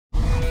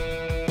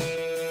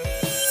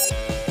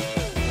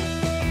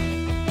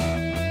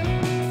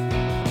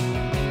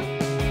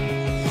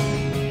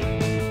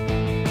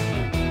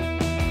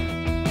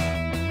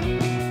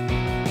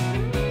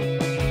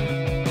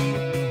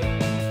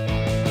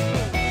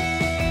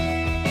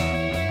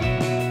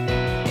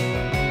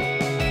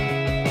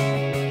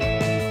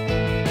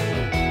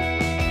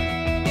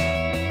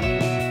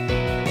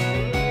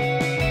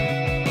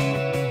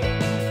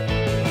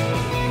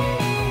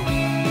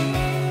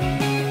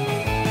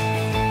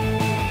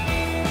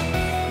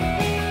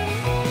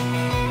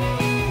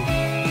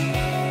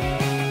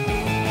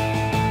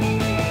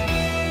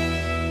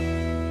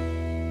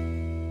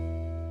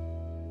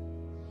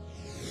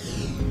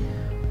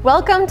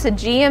Welcome to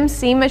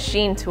GMC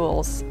Machine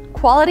Tools,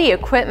 quality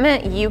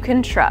equipment you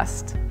can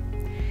trust.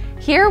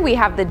 Here we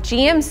have the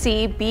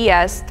GMC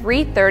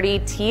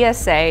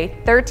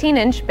BS-330TSA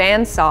 13-inch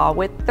bandsaw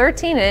with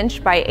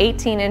 13-inch by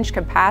 18-inch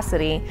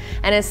capacity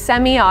and is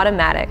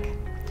semi-automatic.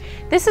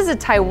 This is a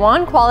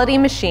Taiwan quality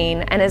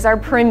machine and is our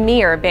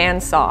premier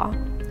bandsaw.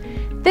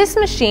 This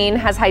machine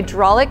has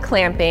hydraulic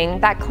clamping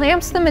that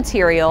clamps the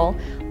material,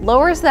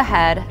 lowers the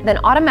head, then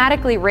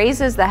automatically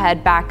raises the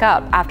head back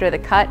up after the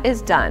cut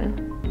is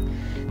done.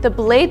 The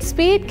blade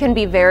speed can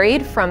be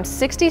varied from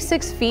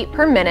 66 feet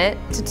per minute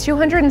to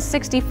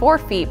 264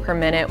 feet per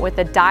minute with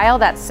a dial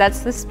that sets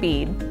the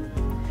speed.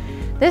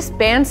 This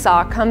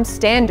bandsaw comes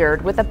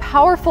standard with a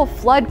powerful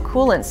flood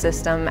coolant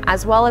system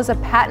as well as a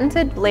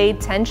patented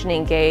blade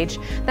tensioning gauge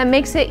that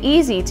makes it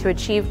easy to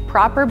achieve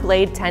proper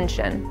blade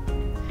tension.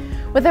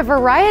 With a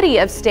variety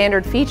of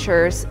standard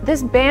features,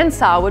 this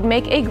bandsaw would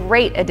make a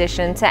great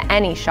addition to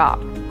any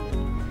shop.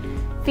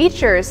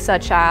 Features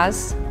such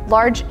as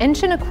large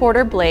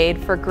 1¼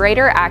 blade for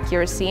greater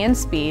accuracy and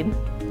speed,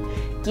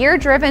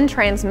 gear-driven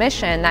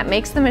transmission that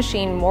makes the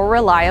machine more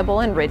reliable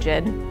and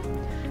rigid,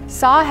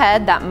 saw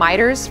head that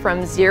miters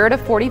from 0 to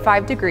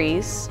 45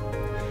 degrees,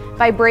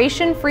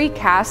 vibration-free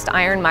cast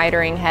iron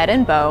mitering head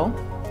and bow,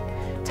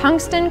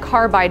 tungsten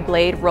carbide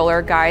blade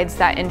roller guides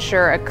that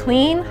ensure a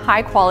clean,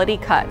 high-quality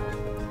cut,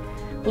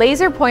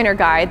 laser pointer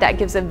guide that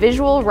gives a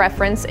visual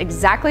reference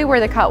exactly where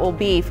the cut will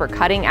be for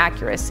cutting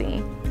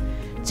accuracy,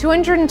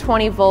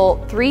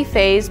 220-volt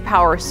 3-phase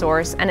power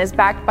source and is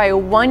backed by a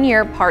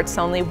 1-year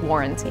parts-only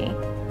warranty.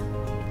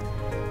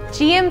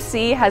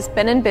 GMC has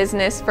been in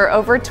business for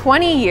over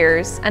 20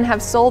 years and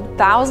have sold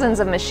thousands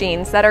of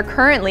machines that are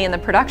currently in the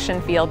production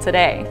field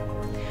today.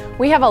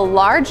 We have a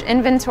large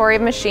inventory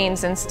of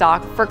machines in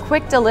stock for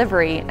quick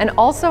delivery and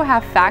also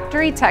have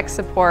factory tech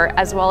support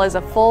as well as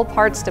a full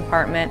parts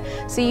department,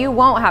 so you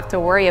won't have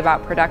to worry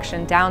about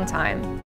production downtime.